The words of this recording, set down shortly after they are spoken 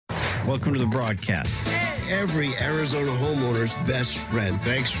Welcome to the broadcast. Every Arizona homeowner's best friend.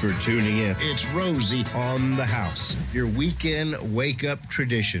 Thanks for tuning in. It's Rosie on the house. Your weekend wake-up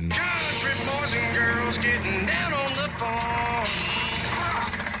tradition. Country boys and girls getting down on the farm.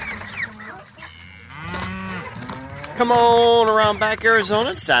 Come on around back,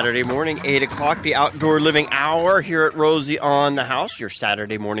 Arizona. Saturday morning, 8 o'clock, the Outdoor Living Hour here at Rosie on the House. Your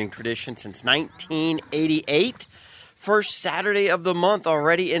Saturday morning tradition since 1988. First Saturday of the month,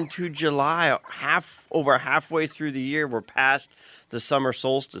 already into July. Over halfway through the year, we're past the summer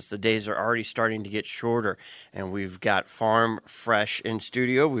solstice. The days are already starting to get shorter. And we've got Farm Fresh in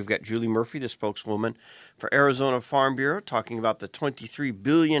studio. We've got Julie Murphy, the spokeswoman for Arizona Farm Bureau, talking about the $23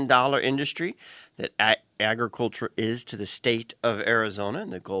 billion industry that agriculture is to the state of Arizona.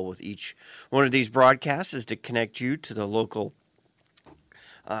 And the goal with each one of these broadcasts is to connect you to the local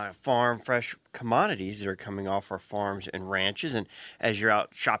farm fresh commodities that are coming off our farms and ranches. And as you're out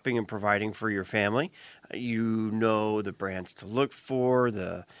shopping and providing for your family, you know the brands to look for,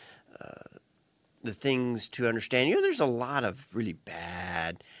 the things to understand. You know, there's a lot of really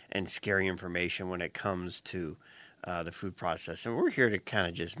bad and scary information when it comes to the food process. And we're here to kind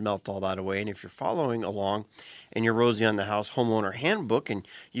of just melt all that away. And if you're following along in your Rosie on the House Homeowner Handbook and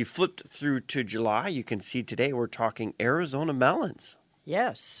you flipped through to July, you can see today we're talking Arizona melons.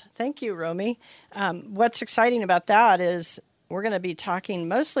 Yes. Thank you, Romy. What's exciting about that is we're going to be talking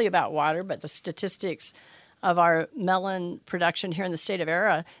mostly about water, but the statistics of our melon production here in the state of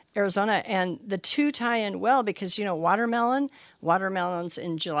Arizona, and the two tie in well because, you know, watermelons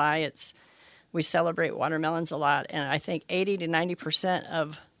in July, we celebrate watermelons a lot, and I think 80 to 90%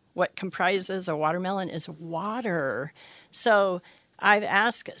 of what comprises a watermelon is water. So I've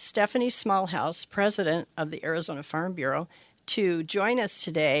asked Stephanie Smallhouse, president of the Arizona Farm Bureau, to join us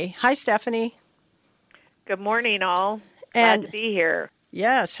today. Hi, Stephanie. Good morning, all. Glad to be here.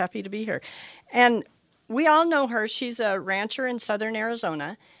 Yes, happy to be here. And we all know her. She's a rancher in southern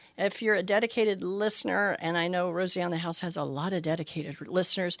Arizona. If you're a dedicated listener, and I know Rosie on the House has a lot of dedicated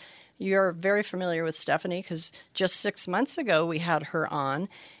listeners, you're very familiar with Stephanie because just 6 months ago we had her on.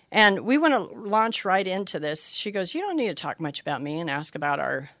 And we want to launch right into this. She goes, you don't need to talk much about me and ask about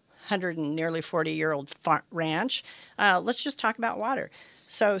our 100 and nearly 40-year-old ranch. Let's just talk about water.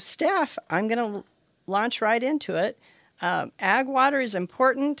 So, Steph, I'm going to launch right into it. Ag water is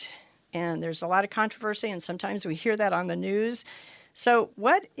important, and there's a lot of controversy, and sometimes we hear that on the news. So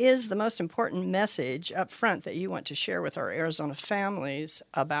what is the most important message up front that you want to share with our Arizona families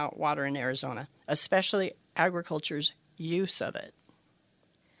about water in Arizona, especially agriculture's use of it?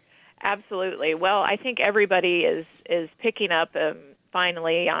 Absolutely. Well, I think everybody is picking up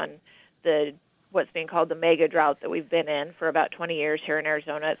finally on what's being called the mega drought that we've been in for about 20 years here in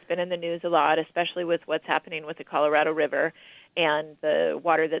Arizona. It's been in the news a lot, especially with what's happening with the Colorado River and the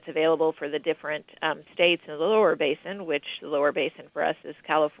water that's available for the different states in the lower basin, which the lower basin for us is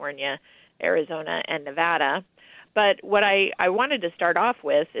California, Arizona, and Nevada. But what I wanted to start off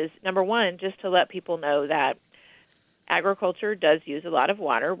with is, number one, just to let people know that agriculture does use a lot of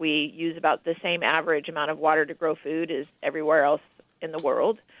water. We use about the same average amount of water to grow food as everywhere else in the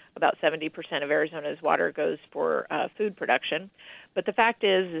world. About 70% of Arizona's water goes for food production. But the fact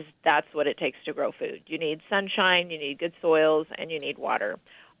is that's what it takes to grow food. You need sunshine, you need good soils, and you need water,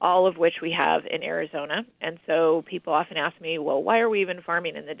 all of which we have in Arizona. And so people often ask me, well, why are we even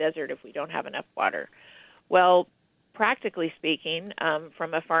farming in the desert if we don't have enough water? Well, practically speaking,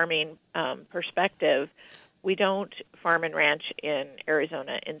 from a farming perspective, we don't farm and ranch in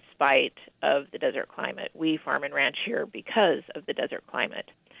Arizona in spite of the desert climate. We farm and ranch here because of the desert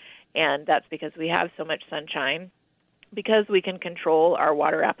climate. And that's because we have so much sunshine, because we can control our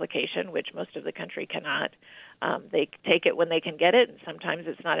water application, which most of the country cannot. They take it when they can get it, and sometimes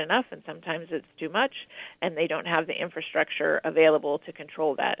it's not enough, and sometimes it's too much, and they don't have the infrastructure available to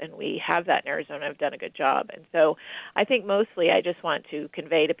control that. And we have that in Arizona. I've done a good job. And so I think mostly I just want to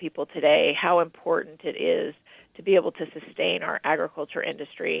convey to people today how important it is to be able to sustain our agriculture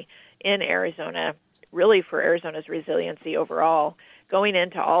industry in Arizona, really for Arizona's resiliency overall, going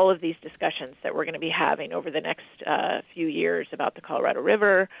into all of these discussions that we're going to be having over the next few years about the Colorado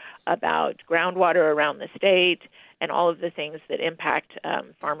River, about groundwater around the state, and all of the things that impact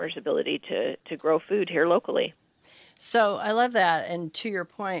farmers' ability to grow food here locally. So I love that. And to your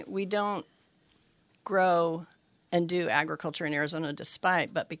point, we don't grow and do agriculture in Arizona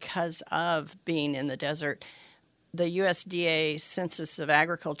but because of being in the desert. The USDA Census of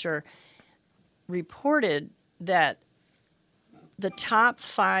Agriculture reported that the top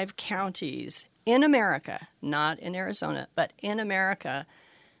 5 counties in America, not in Arizona, but in America,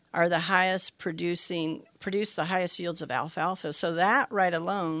 are the highest produce the highest yields of alfalfa. So that right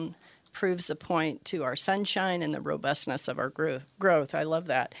alone proves a point to our sunshine and the robustness of our growth. I love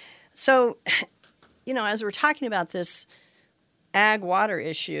that. So, as we're talking about this ag water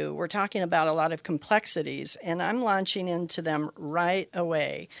issue, we're talking about a lot of complexities, and I'm launching into them right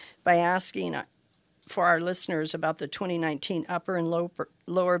away by asking for our listeners about the 2019 Upper and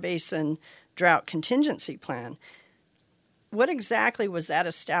Lower Basin Drought Contingency Plan. What exactly was that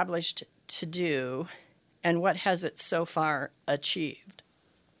established to do, and what has it so far achieved?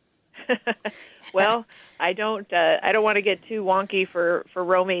 Well, I don't want to get too wonky for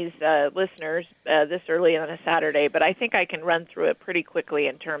Romy's listeners this early on a Saturday, but I think I can run through it pretty quickly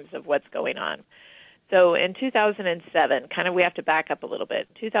in terms of what's going on. So in 2007, we have to back up a little bit.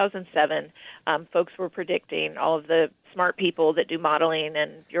 2007, folks were predicting, all of the smart people that do modeling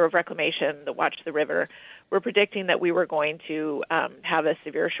and Bureau of Reclamation that watch the river were predicting that we were going to have a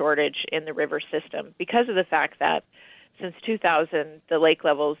severe shortage in the river system because of the fact that since 2000, the lake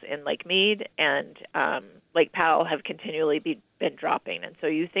levels in Lake Mead and Lake Powell have continually been dropping. And so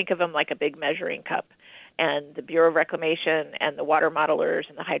you think of them like a big measuring cup. And the Bureau of Reclamation and the water modelers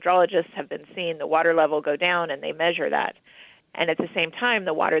and the hydrologists have been seeing the water level go down, and they measure that. And at the same time,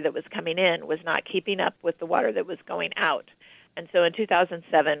 the water that was coming in was not keeping up with the water that was going out. And so in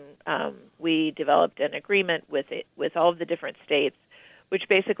 2007, we developed an agreement with all of the different states, which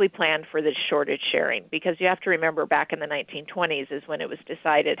basically planned for this shortage sharing, because you have to remember back in the 1920s is when it was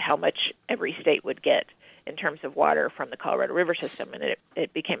decided how much every state would get in terms of water from the Colorado River system, and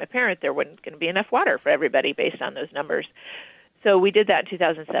it became apparent there wasn't going to be enough water for everybody based on those numbers. So we did that in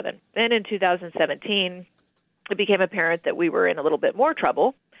 2007. Then in 2017, it became apparent that we were in a little bit more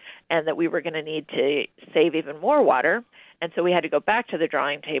trouble and that we were going to need to save even more water. And so we had to go back to the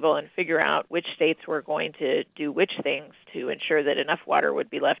drawing table and figure out which states were going to do which things to ensure that enough water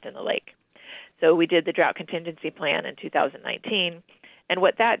would be left in the lake. So we did the Drought Contingency Plan in 2019. And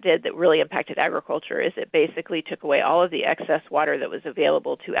what that did that really impacted agriculture is it basically took away all of the excess water that was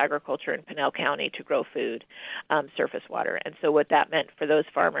available to agriculture in Pinell County to grow food, surface water. And so what that meant for those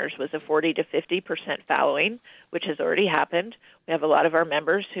farmers was a 40 to 50% fallowing, which has already happened. We have a lot of our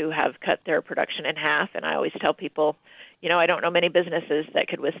members who have cut their production in half, and I always tell people, I don't know many businesses that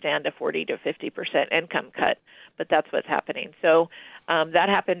could withstand a 40 to 50% income cut, but that's what's happening. So that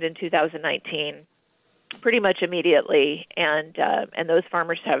happened in 2019. Pretty much immediately, and those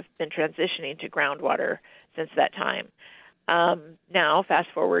farmers have been transitioning to groundwater since that time. Now, fast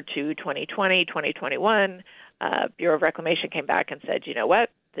forward to 2020, 2021, Bureau of Reclamation came back and said, you know what,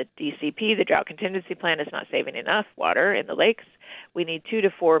 the DCP, the Drought Contingency Plan, is not saving enough water in the lakes. We need 2 to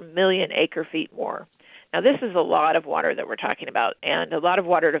 4 million acre feet more. Now, this is a lot of water that we're talking about, and a lot of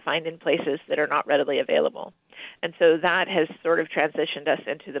water to find in places that are not readily available. And so that has sort of transitioned us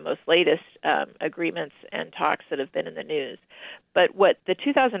into the most latest agreements and talks that have been in the news. But what the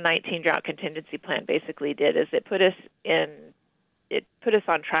 2019 Drought Contingency Plan basically did is it put us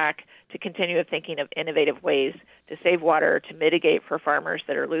on track to continue thinking of innovative ways to save water, to mitigate for farmers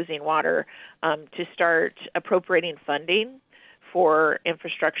that are losing water, to start appropriating funding for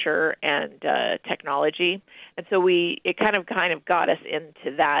infrastructure and technology. And so it kind of got us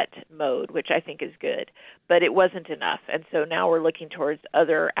into that mode, which I think is good. But it wasn't enough. And so now we're looking towards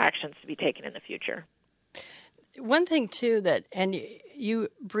other actions to be taken in the future. One thing, too, and you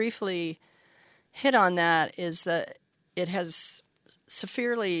briefly hit on that, is that it has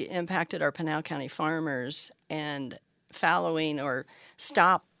severely impacted our Pinell County farmers, and fallowing or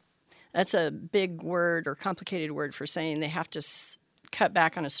stop. That's a big word or complicated word for saying they have to cut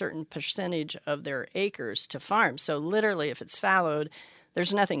back on a certain percentage of their acres to farm. So literally, if it's fallowed,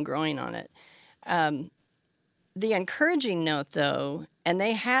 there's nothing growing on it. The encouraging note, though, and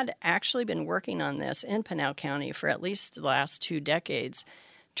they had actually been working on this in Pinell County for at least the last 2 decades,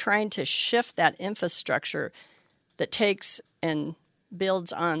 trying to shift that infrastructure that takes and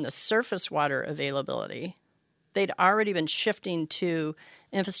builds on the surface water availability. They'd already been shifting to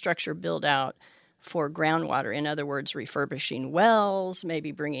infrastructure build out for groundwater. In other words, refurbishing wells,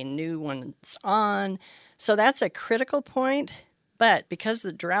 maybe bringing new ones on. So that's a critical point. But because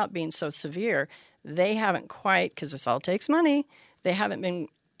the drought being so severe, they haven't quite, because this all takes money, they haven't been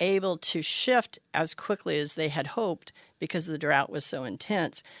able to shift as quickly as they had hoped because the drought was so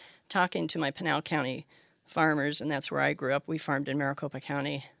intense. Talking to my Pinell County farmers, and that's where I grew up, we farmed in Maricopa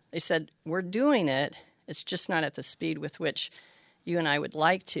County, they said, we're doing it. It's just not at the speed with which you and I would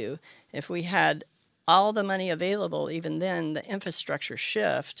like to. If we had all the money available, even then, the infrastructure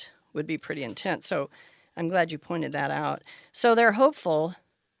shift would be pretty intense. So I'm glad you pointed that out. So they're hopeful.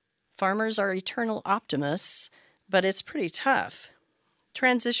 Farmers are eternal optimists, but it's pretty tough.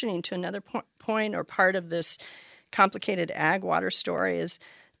 Transitioning to another point or part of this complicated ag water story is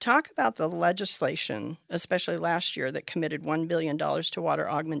talk about the legislation, especially last year, that committed $1 billion to water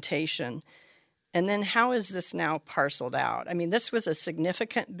augmentation. And then how is this now parceled out? I mean, this was a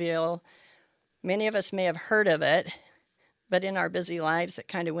significant bill. Many of us may have heard of it, but in our busy lives, it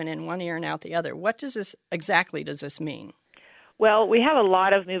kind of went in one ear and out the other. What does this mean? Well, we have a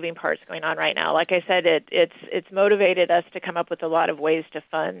lot of moving parts going on right now. Like I said, it's motivated us to come up with a lot of ways to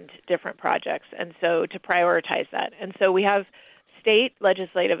fund different projects, and so to prioritize that. And so we have state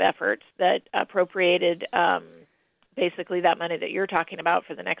legislative efforts that appropriated basically that money that you're talking about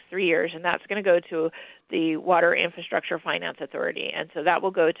for the next 3 years, and that's going to go to the Water Infrastructure Finance Authority. And so that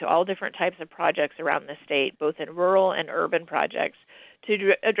will go to all different types of projects around the state, both in rural and urban projects,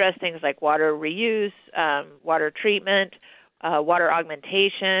 to address things like water reuse, water treatment, water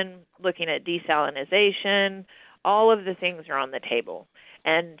augmentation, looking at desalinization. All of the things are on the table.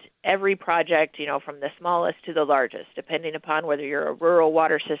 And every project, from the smallest to the largest, depending upon whether you're a rural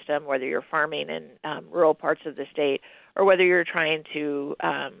water system, whether you're farming in rural parts of the state, or whether you're trying to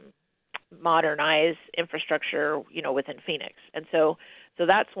modernize infrastructure, within Phoenix. And so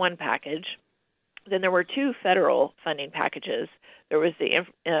that's one package. Then there were two federal funding packages. There was the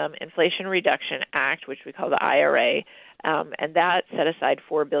Inflation Reduction Act, which we call the IRA, and that set aside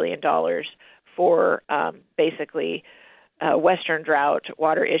 $4 billion for basically Western drought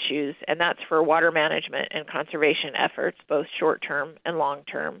water issues, and that's for water management and conservation efforts, both short-term and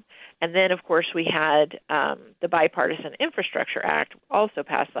long-term. And then, of course, we had the Bipartisan Infrastructure Act, also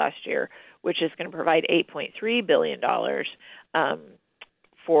passed last year, which is going to provide $8.3 billion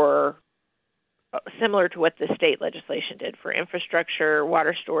for similar to what the state legislation did for infrastructure,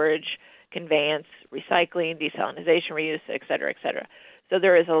 water storage, conveyance, recycling, desalinization, reuse, et cetera, et cetera. So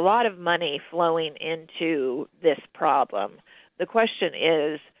there is a lot of money flowing into this problem. The question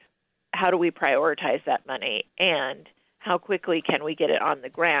is, how do we prioritize that money, and how quickly can we get it on the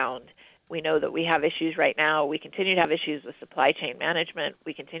ground? We know that we have issues right now. We continue to have issues with supply chain management.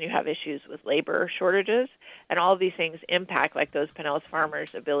 We continue to have issues with labor shortages. And all of these things impact, like those Pinellas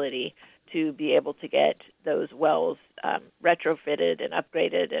farmers' ability to be able to get those wells retrofitted and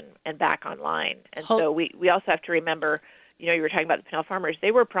upgraded and back online. And so we also have to remember, you were talking about the Pinellas farmers.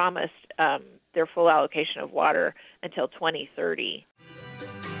 They were promised their full allocation of water until 2030.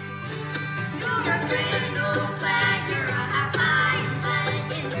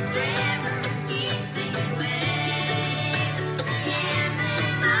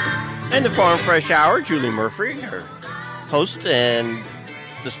 And the Farm Fresh Hour, Julie Murphy, her host and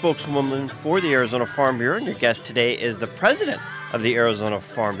the spokeswoman for the Arizona Farm Bureau. And your guest today is the president of the Arizona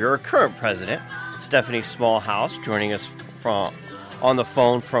Farm Bureau, current president, Stephanie Smallhouse, joining us on the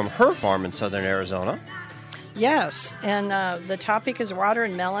phone from her farm in southern Arizona. Yes, and the topic is water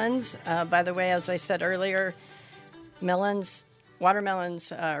and melons. By the way, as I said earlier,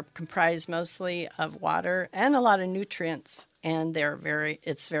 watermelons are comprised mostly of water and a lot of nutrients, and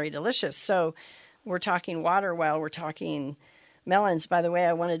it's very delicious. So we're talking water while we're talking melons. By the way,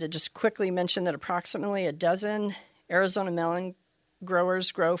 I wanted to just quickly mention that approximately a dozen Arizona melon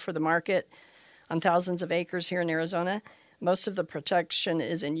growers grow for the market on thousands of acres here in Arizona. Most of the production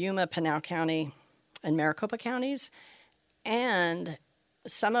is in Yuma, Pinal County, and Maricopa counties. And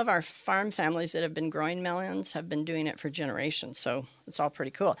some of our farm families that have been growing melons have been doing it for generations. So it's all pretty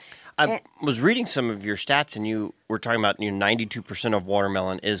cool. I was reading some of your stats, and you were talking about 92% of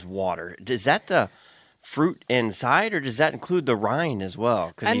watermelon is water. Is that the fruit inside, or does that include the rind as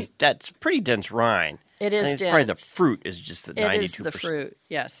well? Because that's pretty dense rind. It is dense. Probably the fruit is just the 92%. It is the fruit,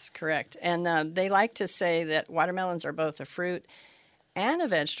 yes, correct. And they like to say that watermelons are both a fruit and a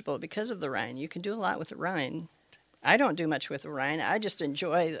vegetable because of the rind. You can do a lot with the rind. I don't do much with the rind. I just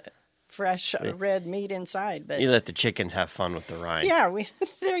enjoy the fresh red meat inside. But you let the chickens have fun with the rind. Yeah,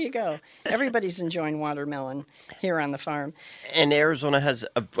 there you go. Everybody's enjoying watermelon here on the farm. And Arizona has,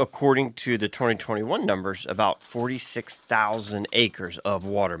 according to the 2021 numbers, about 46,000 acres of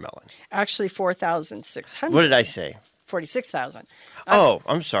watermelon. Actually, 4,600. What did I say? 46,000.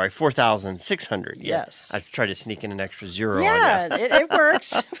 I'm sorry, 4,600. Yeah. Yes. I tried to sneak in an extra zero on Yeah, that. it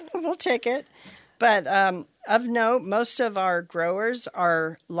works. We'll take it. But of note, most of our growers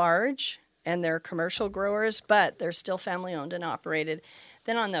are large, and they're commercial growers, but they're still family-owned and operated.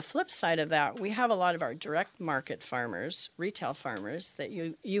 Then on the flip side of that, we have a lot of our direct market farmers, retail farmers, that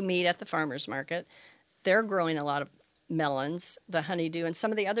you meet at the farmers market. They're growing a lot of melons, the honeydew, and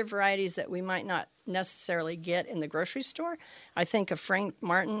some of the other varieties that we might not necessarily get in the grocery store. I think of Frank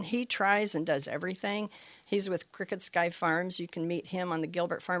Martin. He tries and does everything. He's with Crooked Sky Farms. You can meet him on the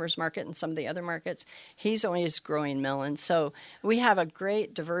Gilbert Farmers Market and some of the other markets. He's always growing melons. So we have a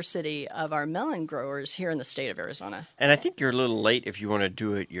great diversity of our melon growers here in the state of Arizona. And I think you're a little late if you want to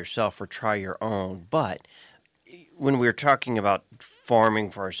do it yourself or try your own. But when we're talking about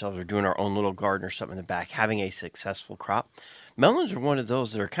farming for ourselves or doing our own little garden or something in the back, having a successful crop, melons are one of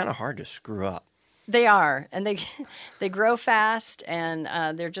those that are kind of hard to screw up. They are, and they grow fast, and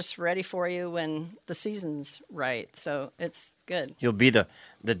they're just ready for you when the season's right. So it's good. You'll be the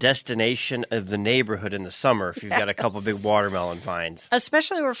destination of the neighborhood in the summer if you've got a couple big watermelon vines.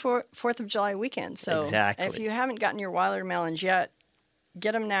 Especially over 4th of July weekend. So exactly. If you haven't gotten your watermelons yet,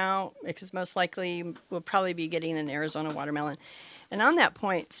 get them now, because most likely we'll probably be getting an Arizona watermelon. And on that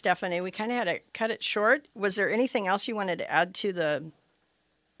point, Stephanie, we kind of had to cut it short. Was there anything else you wanted to add to the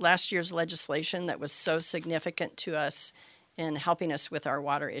last year's legislation that was so significant to us in helping us with our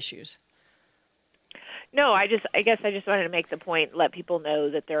water issues? No, I guess I just wanted to make the point, let people know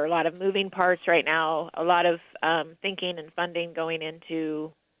that there are a lot of moving parts right now, a lot of thinking and funding going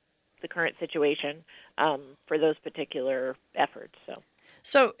into the current situation for those particular efforts.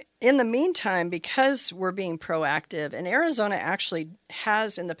 So in the meantime, because we're being proactive, and Arizona actually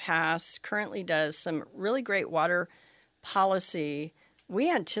has in the past, currently does some really great water policy. We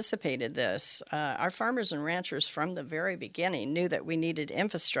anticipated this. Our farmers and ranchers from the very beginning knew that we needed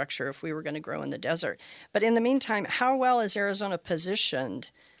infrastructure if we were going to grow in the desert. But in the meantime, how well is Arizona positioned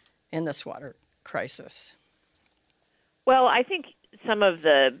in this water crisis? Well, I think some of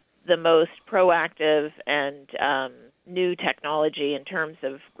the most proactive and new technology in terms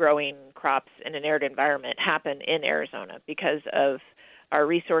of growing crops in an arid environment happen in Arizona because of our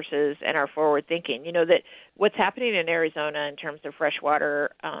resources and our forward thinking. You know that what's happening in Arizona in terms of fresh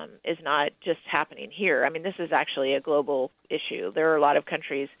water is not just happening here. I mean, this is actually a global issue. There are a lot of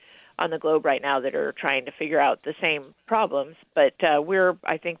countries on the globe right now that are trying to figure out the same problems, but we're,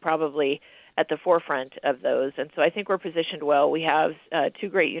 I think, probably at the forefront of those. And so I think we're positioned well. We have 2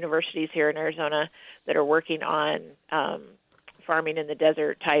 great universities here in Arizona that are working on farming in the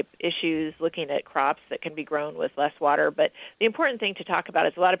desert type issues, looking at crops that can be grown with less water. But the important thing to talk about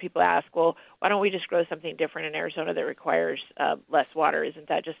is a lot of people ask, well, why don't we just grow something different in Arizona that requires less water? Isn't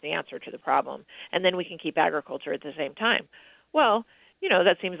that just the answer to the problem? And then we can keep agriculture at the same time. Well, you know,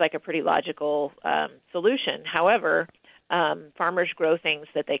 that seems like a pretty logical solution. However, farmers grow things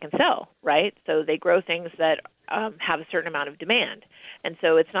that they can sell, right? So they grow things that have a certain amount of demand. And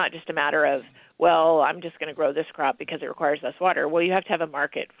so it's not just a matter of, well, I'm just going to grow this crop because it requires less water. Well, you have to have a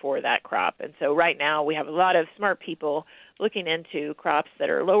market for that crop. And so right now we have a lot of smart people looking into crops that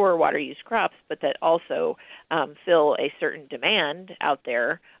are lower water use crops, but that also fill a certain demand out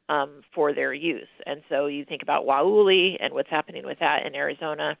there for their use. And so you think about wauli and what's happening with that in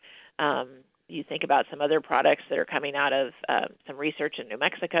Arizona. You think about some other products that are coming out of some research in New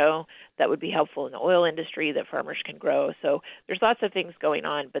Mexico that would be helpful in the oil industry that farmers can grow. So there's lots of things going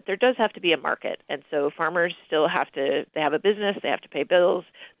on, but there does have to be a market. And so farmers still have to, they have a business, they have to pay bills,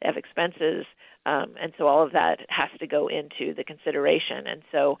 they have expenses, and so all of that has to go into the consideration. And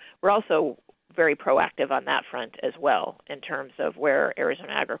so we're also very proactive on that front as well in terms of where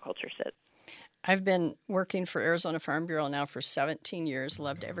Arizona agriculture sits. I've been working for Arizona Farm Bureau now for 17 years,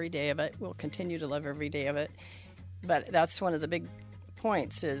 loved every day of it, will continue to love every day of it. But that's one of the big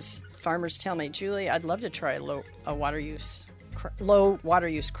points is farmers tell me, Julie, I'd love to try low water use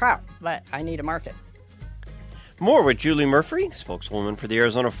crop, but I need a market. More with Julie Murphy, spokeswoman for the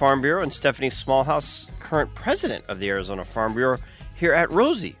Arizona Farm Bureau, and Stephanie Smallhouse, current president of the Arizona Farm Bureau, here at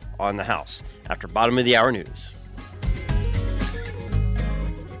Rosie on the House after bottom of the hour news.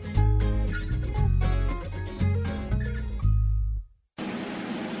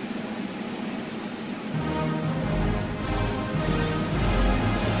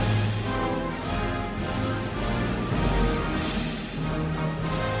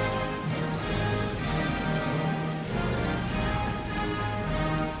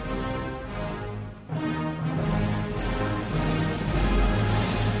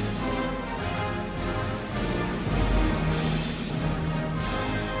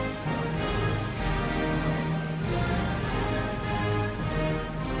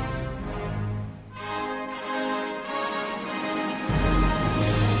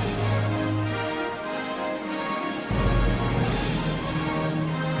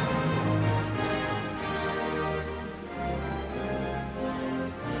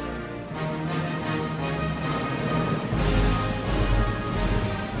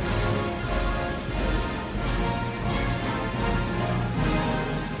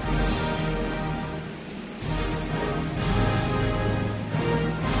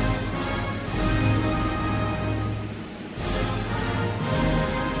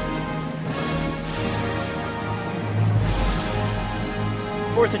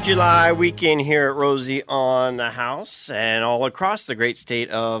 4th of July weekend here at Rosie on the House and all across the great state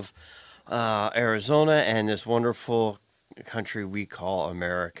of Arizona and this wonderful country we call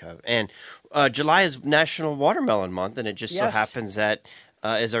America. And July is National Watermelon Month, and it just so happens that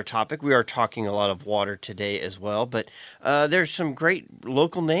is our topic. We are talking a lot of water today as well, but there's some great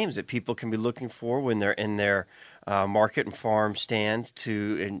local names that people can be looking for when they're in their market and farm stands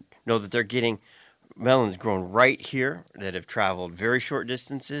to know that they're getting melons grown right here that have traveled very short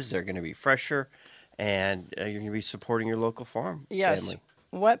distances. They're going to be fresher, and you're going to be supporting your local farm family.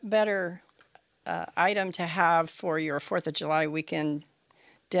 What better item to have for your 4th of July weekend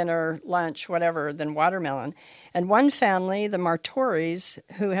dinner, lunch, whatever, than watermelon? And one family, the Martoris,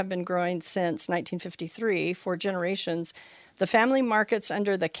 who have been growing since 1953, 4 generations, the family markets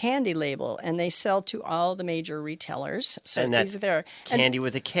under the Candy label, and they sell to all the major retailers. So and it's that's easy there. Candy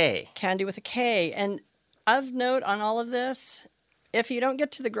with a K. Candy with a K. And of note on all of this, if you don't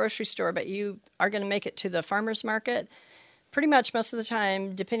get to the grocery store, but you are going to make it to the farmer's market, pretty much most of the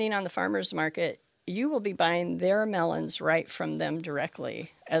time, depending on the farmer's market, you will be buying their melons right from them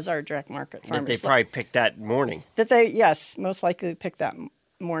directly as our direct market farmers. That they probably picked that morning. Yes, most likely picked that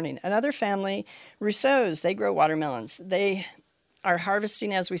morning. Another family, Rousseau's, they grow watermelons. They are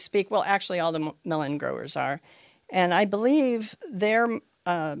harvesting as we speak. Well, actually, all the melon growers are. And I believe their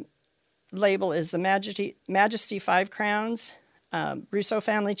label is the Majesty 5 Crowns. Rousseau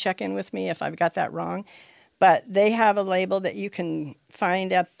family, check in with me if I've got that wrong. But they have a label that you can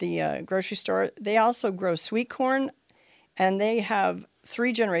find at the grocery store. They also grow sweet corn, and they have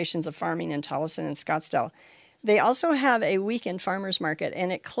 3 generations of farming in Tolleson and Scottsdale. They also have a weekend farmers market,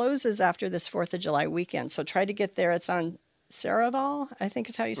 and it closes after this 4th of July weekend. So try to get there. It's on Saraval, I think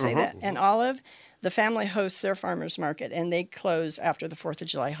is how you say that, and Olive. The family hosts their farmers market, and they close after the 4th of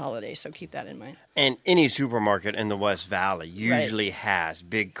July holiday. So keep that in mind. And any supermarket in the West Valley usually has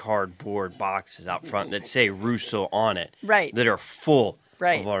big cardboard boxes out front that say Rousseau on it, that are full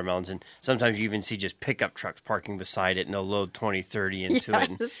of watermelons. And sometimes you even see just pickup trucks parking beside it, and they'll load 20, 30 into it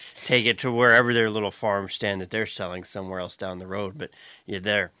and take it to wherever their little farm stand that they're selling somewhere else down the road. But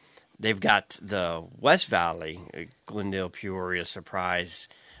they've got the West Valley, Glendale, Peoria, Surprise,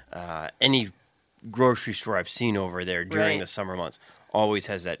 any grocery store I've seen over there during the summer months always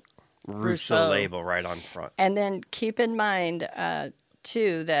has that Rousseau label right on front. And then keep in mind,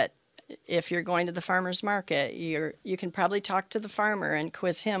 too, that if you're going to the farmer's market, you can probably talk to the farmer and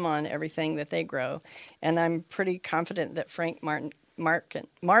quiz him on everything that they grow. And I'm pretty confident that Frank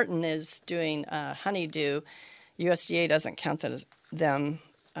Martin is doing honeydew. USDA doesn't count them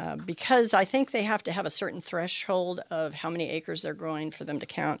because I think they have to have a certain threshold of how many acres they're growing for them to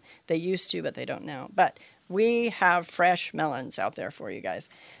count. They used to, but they don't now. But we have fresh melons out there for you guys.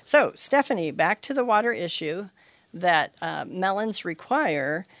 So, Stephanie, back to the water issue that melons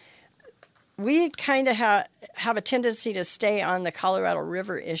require. We kind of have a tendency to stay on the Colorado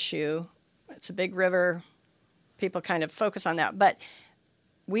River issue. It's a big river. People kind of focus on that. But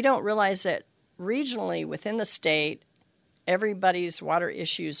we don't realize that regionally within the state, everybody's water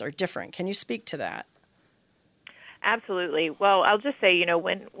issues are different. Can you speak to that? Absolutely. Well, I'll just say,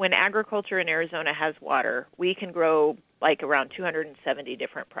 when agriculture in Arizona has water, we can grow like around 270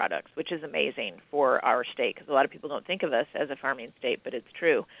 different products, which is amazing for our state because a lot of people don't think of us as a farming state, but it's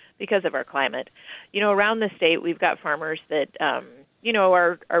true because of our climate. Around the state, we've got farmers that,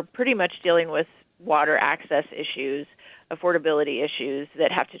 are pretty much dealing with water access issues, affordability issues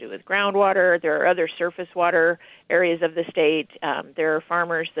that have to do with groundwater. There are other surface water areas of the state. There are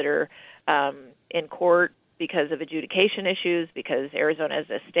farmers that are in court because of adjudication issues, because Arizona as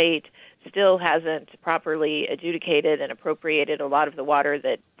a state still hasn't properly adjudicated and appropriated a lot of the water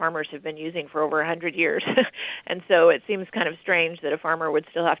that farmers have been using for over 100 years. And so it seems kind of strange that a farmer would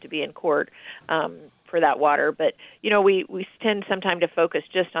still have to be in court for that water. But, we tend sometimes to focus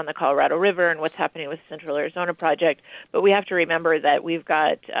just on the Colorado River and what's happening with the Central Arizona Project. But we have to remember that we've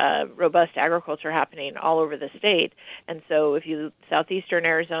got robust agriculture happening all over the state. And so if you southeastern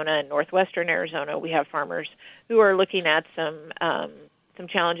Arizona and northwestern Arizona, we have farmers who are looking at some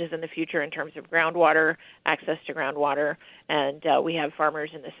challenges in the future in terms of groundwater, access to groundwater. And we have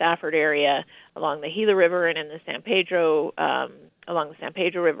farmers in the Safford area along the Gila River and in the San Pedro along the San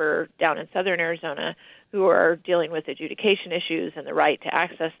Pedro River down in southern Arizona who are dealing with adjudication issues and the right to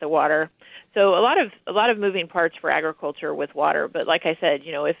access the water. So a lot of moving parts for agriculture with water. But like I said,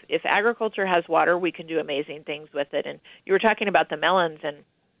 if agriculture has water, we can do amazing things with it. And you were talking about the melons, and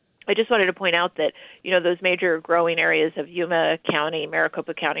I just wanted to point out that, those major growing areas of Yuma County,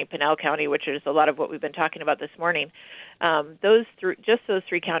 Maricopa County, Pinal County, which is a lot of what we've been talking about this morning, those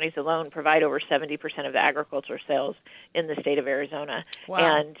three counties alone provide over 70% of the agriculture sales in the state of Arizona.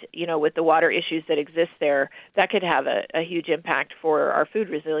 Wow. And, with the water issues that exist there, that could have a huge impact for our food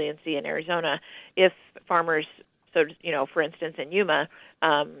resiliency in Arizona if farmers, for instance, in Yuma,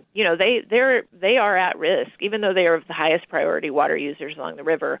 they are at risk, even though they are the highest priority water users along the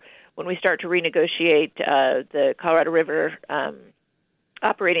river. When we start to renegotiate the Colorado River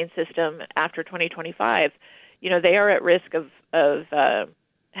operating system after 2025, they are at risk of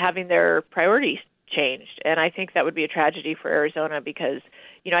having their priorities changed. And I think that would be a tragedy for Arizona because,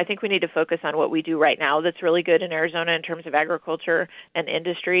 I think we need to focus on what we do right now that's really good in Arizona in terms of agriculture and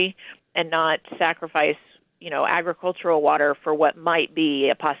industry and not sacrifice agricultural water for what might be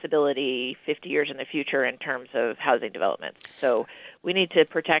a possibility 50 years in the future in terms of housing development. So we need to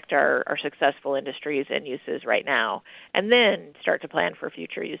protect our successful industries and uses right now and then start to plan for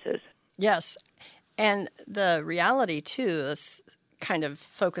future uses. Yes. And the reality, too, is kind of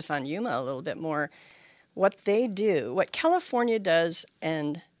focus on Yuma a little bit more. What they do, what California does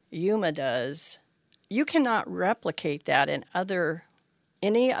and Yuma does, you cannot replicate that in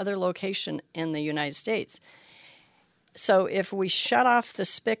any other location in the United States. So if we shut off the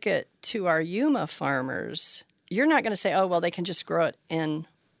spigot to our Yuma farmers, you're not going to say, oh, well, they can just grow it in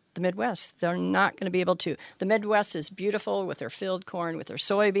the Midwest. They're not going to be able to. The Midwest is beautiful with their field corn, with their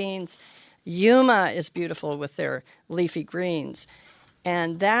soybeans. Yuma is beautiful with their leafy greens.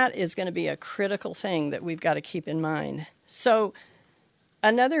 And that is going to be a critical thing that we've got to keep in mind. So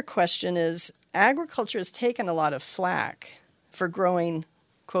another question is, agriculture has taken a lot of flack for growing,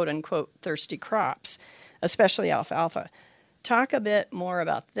 quote unquote, thirsty crops, especially alfalfa. Talk a bit more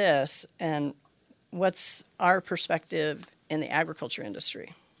about this and what's our perspective in the agriculture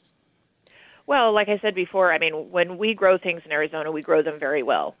industry. Well, like I said before, when we grow things in Arizona, we grow them very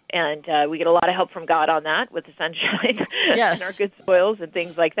well. And we get a lot of help from God on that with the sunshine yes. and our good soils and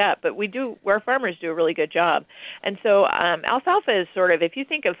things like that. But our farmers do a really good job. And so alfalfa is sort of, if you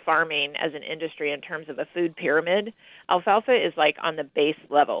think of farming as an industry in terms of a food pyramid, alfalfa is like on the base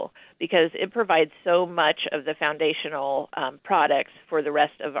level because it provides so much of the foundational products for the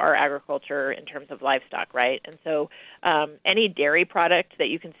rest of our agriculture in terms of livestock, right? And so any dairy product that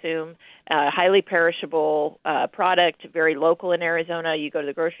you consume, highly perishable product, very local in Arizona. You go to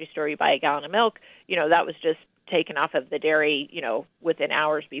the grocery store, you buy a gallon of milk, that was just taken off of the dairy, within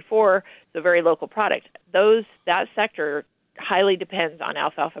hours before, so very local product. That sector highly depends on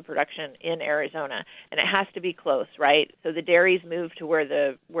alfalfa production in Arizona, and it has to be close, right? So the dairies move to where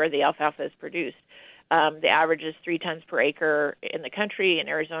the alfalfa is produced. The average is 3 tons per acre in the country. In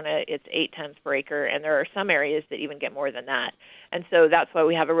Arizona, it's 8 tons per acre, and there are some areas that even get more than that. And so that's why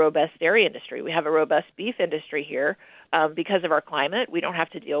we have a robust dairy industry. We have a robust beef industry here because of our climate. We don't have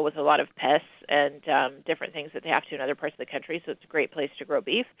to deal with a lot of pests and different things that they have to in other parts of the country, so it's a great place to grow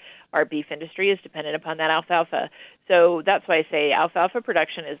beef. Our beef industry is dependent upon that alfalfa. So that's why I say alfalfa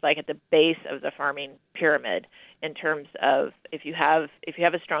production is like at the base of the farming pyramid in terms of if you have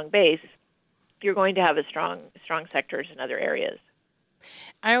a strong base, you're going to have a strong sectors in other areas.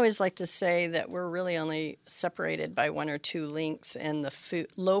 I always like to say that we're really only separated by 1 or 2 links in the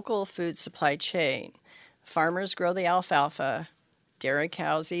local food supply chain. Farmers grow the alfalfa, dairy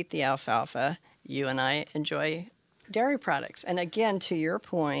cows eat the alfalfa, you and I enjoy dairy products. And again, to your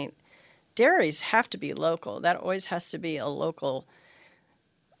point, dairies have to be local. That always has to be a local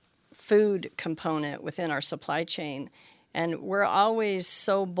food component within our supply chain. And we're always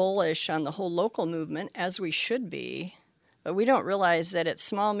so bullish on the whole local movement, as we should be, but we don't realize that it's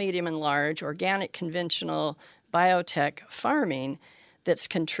small, medium, and large, organic, conventional, biotech farming that's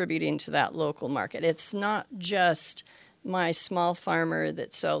contributing to that local market. It's not just my small farmer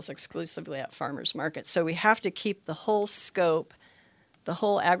that sells exclusively at farmers markets. So we have to keep the whole scope, the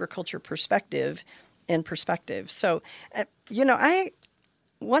whole agriculture perspective in perspective. So,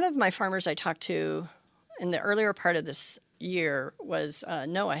 one of my farmers I talked to in the earlier part of this year was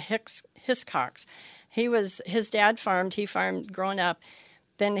Noah Hiscox. His dad farmed. He farmed growing up.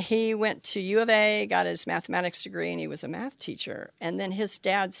 Then he went to U of A, got his mathematics degree, and he was a math teacher. And then his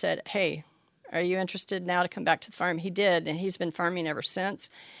dad said, hey, are you interested now to come back to the farm? He did, and he's been farming ever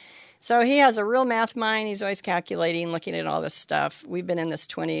since. So he has a real math mind. He's always calculating, looking at all this stuff. We've been in this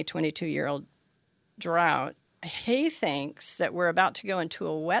 22-year-old drought. He thinks that we're about to go into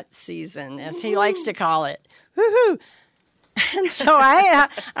a wet season, as he likes to call it. Woohoo! And so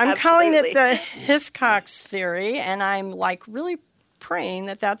I'm calling it the Hiscox theory, and I'm like really praying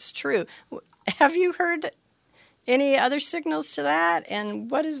that that's true. Have you heard Any other signals to that? And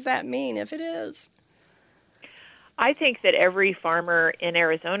what does that mean if it is? I think that every farmer in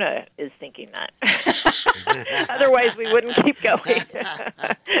Arizona is thinking that. Otherwise, we wouldn't keep going.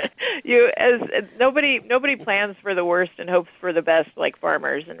 Nobody plans for the worst and hopes for the best, like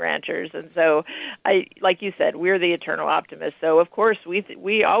farmers and ranchers. And so, like you said, we're the eternal optimists. So, of course,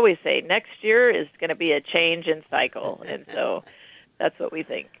 we always say next year is going to be a change in cycle, and so that's what we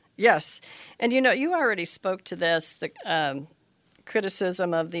think. Yes, and you already spoke to this, the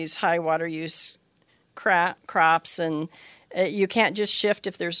criticism of these high water use crops, and you can't just shift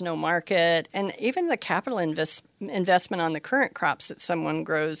if there's no market, and even the capital investment on the current crops that someone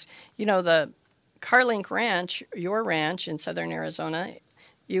grows. The Carlink Ranch, your ranch in southern Arizona,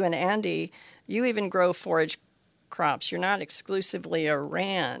 you and Andy, you even grow forage crops. You're not exclusively a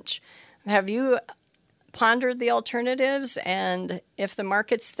ranch. Have you pondered the alternatives, and if the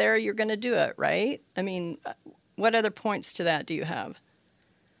market's there, you're going to do it, right? I mean, what other points to that do you have?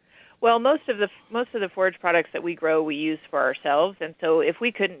 Well, most of the forage products that we grow, we use for ourselves, and so if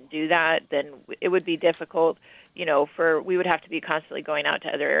we couldn't do that, then it would be difficult. We would have to be constantly going out to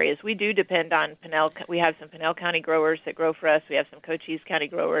other areas. We do depend on we have some Pinell County growers that grow for us. We have some Cochise County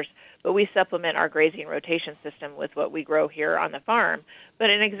growers, but we supplement our grazing rotation system with what we grow here on the farm. But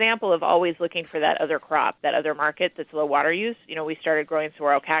an example of always looking for that other crop, that other market that's low water use, we started growing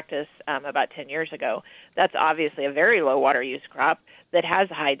saguaro cactus about 10 years ago. That's obviously a very low water use crop that has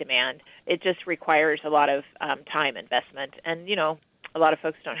high demand. It just requires a lot of time investment, and a lot of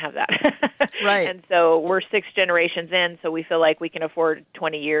folks don't have that. Right. And so we're 6 generations in, so we feel like we can afford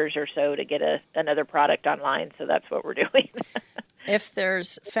 20 years or so to get another product online, so that's what we're doing. If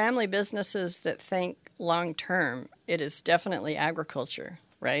there's family businesses that think long term, it is definitely agriculture,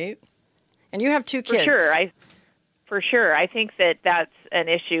 right? And you have 2 kids. For sure. I think that that's an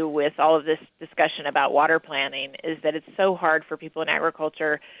issue with all of this discussion about water planning, is that it's so hard for people in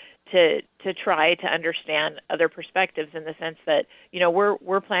agriculture to try to understand other perspectives, in the sense that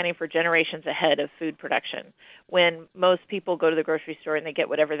we're planning for generations ahead of food production. When most people go to the grocery store and they get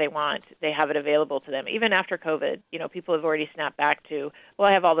whatever they want, they have it available to them. Even after COVID, people have already snapped back to, well,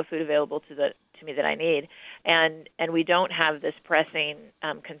 I have all the food available to me that I need, and we don't have this pressing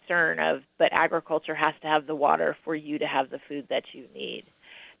concern of, but agriculture has to have the water for you to have the food that you need.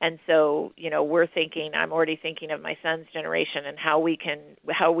 And so, I'm already thinking of my son's generation and how we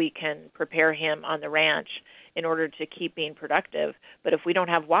can prepare him on the ranch in order to keep being productive. But if we don't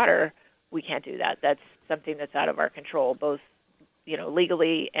have water, we can't do that. That's something that's out of our control, both,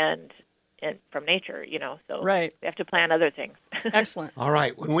 legally and from nature, So right. We have to plan other things. Excellent. All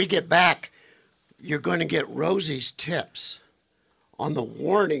right. When we get back, you're going to get Rosie's tips on the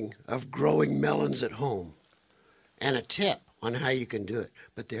warning of growing melons at home, and a tip on how you can do it,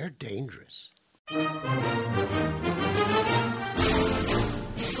 but they're dangerous.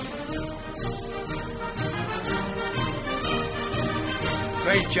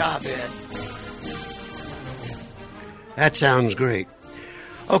 Great job, Ed. That sounds great.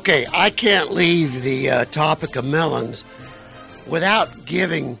 Okay, I can't leave the topic of melons without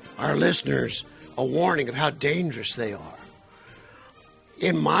giving our listeners a warning of how dangerous they are.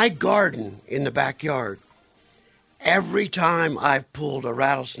 In my garden in the backyard, every time I've pulled a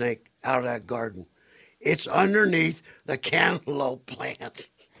rattlesnake out of that garden, it's underneath the cantaloupe plants.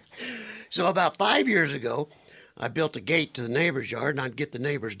 So about 5 years ago, I built a gate to the neighbor's yard, and I'd get the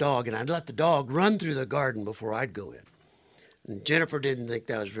neighbor's dog, and I'd let the dog run through the garden before I'd go in. And Jennifer didn't think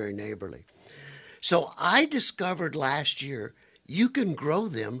that was very neighborly. So I discovered last year you can grow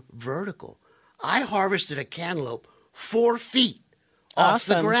them vertical. I harvested a cantaloupe 4 feet off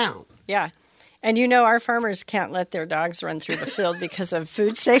the ground. Yeah. And our farmers can't let their dogs run through the field because of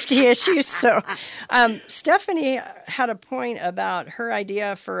food safety issues. So Stephanie had a point about her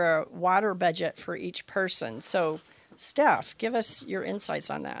idea for a water budget for each person. So Steph, give us your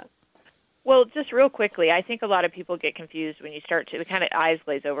insights on that. Well, just real quickly, I think a lot of people get confused when you start to, the kind of eyes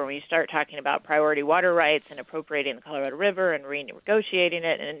glaze over when you start talking about priority water rights and appropriating the Colorado River and renegotiating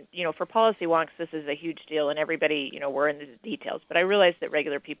it. And, for policy wonks, this is a huge deal, and everybody, we're in the details. But I realize that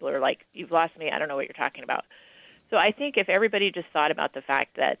regular people are like, you've lost me, I don't know what you're talking about. So I think if everybody just thought about the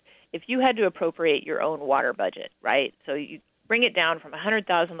fact that if you had to appropriate your own water budget, right, so you bring it down from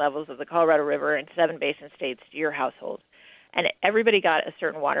 100,000 levels of the Colorado River and 7 basin states to your household, and everybody got a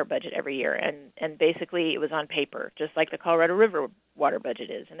certain water budget every year, and basically it was on paper, just like the Colorado River water budget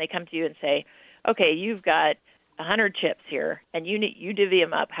is. And they come to you and say, okay, you've got 100 chips here, and you divvy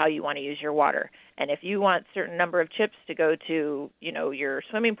them up how you want to use your water. And if you want a certain number of chips to go to, your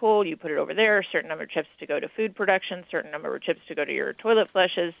swimming pool, you put it over there, a certain number of chips to go to food production, certain number of chips to go to your toilet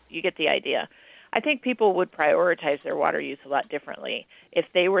flushes, you get the idea. I think people would prioritize their water use a lot differently if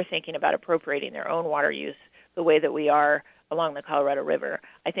they were thinking about appropriating their own water use the way that we are along the Colorado River.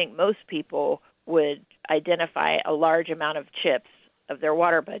 I think most people would identify a large amount of chips of their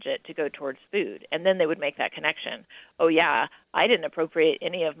water budget to go towards food, and then they would make that connection. Oh yeah, I didn't appropriate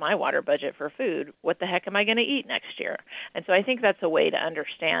any of my water budget for food. What the heck am I going to eat next year? And so I think that's a way to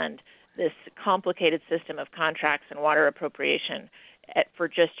understand this complicated system of contracts and water appropriation for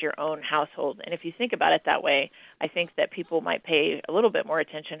just your own household. And if you think about it that way, I think that people might pay a little bit more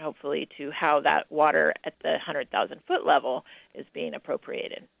attention, hopefully, to how that water at the 100,000-foot level is being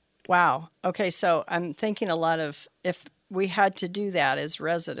appropriated. Wow. Okay, so I'm thinking a lot of if we had to do that as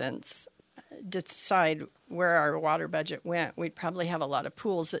residents, decide where our water budget went, we'd probably have a lot of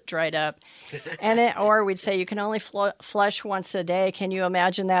pools that dried up. Or we'd say you can only flush once a day. Can you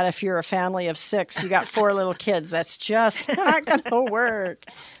imagine that if you're a family of 6? You got 4 little kids. That's just not going to work.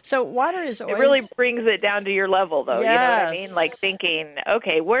 So water is always... It really brings it down to your level, though. Yes. You know what I mean? Like thinking,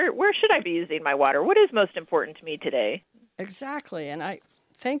 okay, where should I be using my water? What is most important to me today? Exactly. And I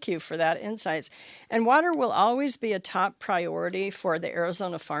thank you for that insights. And water will always be a top priority for the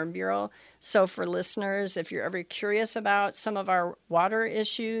Arizona Farm Bureau. So for listeners, if you're ever curious about some of our water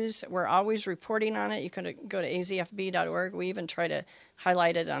issues, we're always reporting on it. You can go to azfb.org. We even try to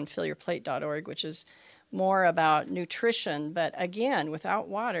highlight it on fillyourplate.org, which is more about nutrition. But again, without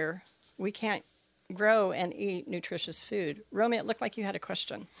water, we can't grow and eat nutritious food. Romy, it looked like you had a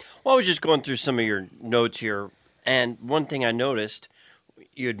question. Well, I was just going through some of your notes here, and one thing I noticed,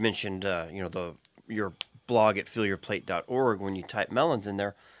 you had mentioned, your blog at fillyourplate.org when you type melons in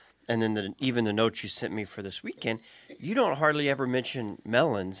there, and then even the notes you sent me for this weekend, you don't hardly ever mention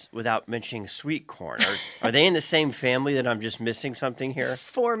melons without mentioning sweet corn. Are they in the same family that I'm just missing something here?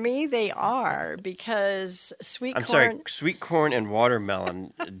 For me, they are, because sweet corn... I'm sorry, sweet corn and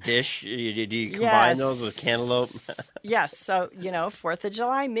watermelon dish, do you combine those with cantaloupe? Yes, so, 4th of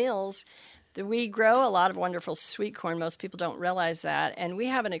July meals... We grow a lot of wonderful sweet corn. Most people don't realize that. And we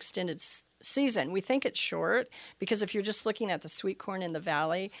have an extended season. We think it's short because if you're just looking at the sweet corn in the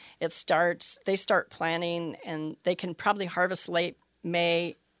valley, they start planting and they can probably harvest late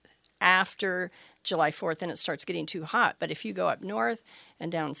May after July 4th and it starts getting too hot. But if you go up north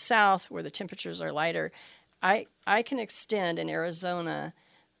and down south where the temperatures are lighter, I can extend in Arizona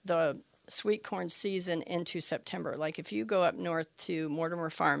the sweet corn season into September. Like if you go up north to Mortimer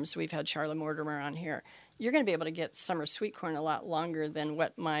Farms, we've had Charlotte Mortimer on here, you're going to be able to get summer sweet corn a lot longer than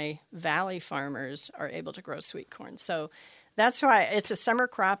what my valley farmers are able to grow sweet corn. So that's why it's a summer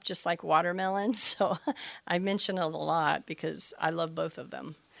crop just like watermelon. So I mention it a lot because I love both of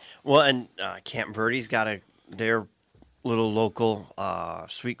them. Well, and Camp Verde's got their little local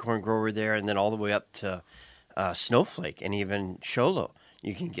sweet corn grower there, and then all the way up to Snowflake and even Sholo.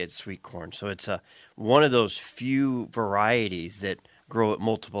 You can get sweet corn. So it's one of those few varieties that grow at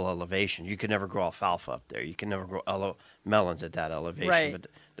multiple elevations. You can never grow alfalfa up there. You can never grow melons at that elevation. Right. But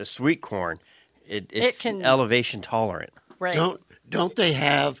the sweet corn, it's elevation tolerant. Right. Don't they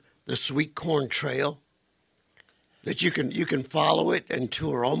have the sweet corn trail that you can follow it and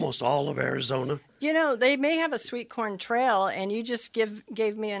tour almost all of Arizona? They may have a sweet corn trail, and you just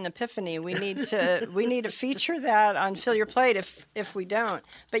gave me an epiphany. We need to feature that on Fill Your Plate if we don't.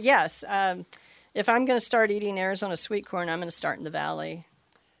 But yes, if I'm going to start eating Arizona sweet corn, I'm going to start in the valley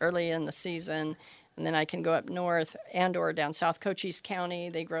early in the season, and then I can go up north and or down south. Cochise County,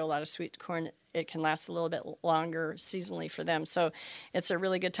 they grow a lot of sweet corn. It can last a little bit longer seasonally for them. So it's a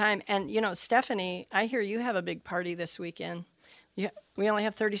really good time. And, Stephanie, I hear you have a big party this weekend. We only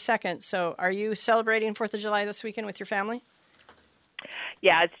have 30 seconds, so are you celebrating 4th of July this weekend with your family?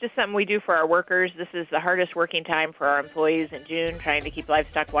 Yeah, it's just something we do for our workers. This is the hardest working time for our employees in June, trying to keep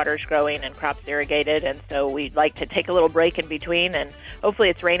livestock waters growing and crops irrigated. And so we'd like to take a little break in between. And hopefully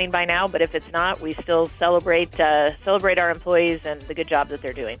it's raining by now, but if it's not, we still celebrate our employees and the good job that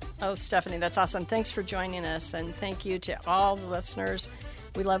they're doing. Oh, Stephanie, that's awesome. Thanks for joining us. And thank you to all the listeners.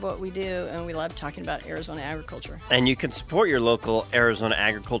 We love what we do, and we love talking about Arizona agriculture. And you can support your local Arizona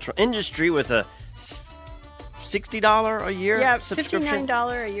agricultural industry with a $60 a year subscription.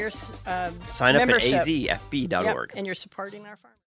 $59 a year Sign up membership. at azfb.org. Yep, and you're supporting our farm.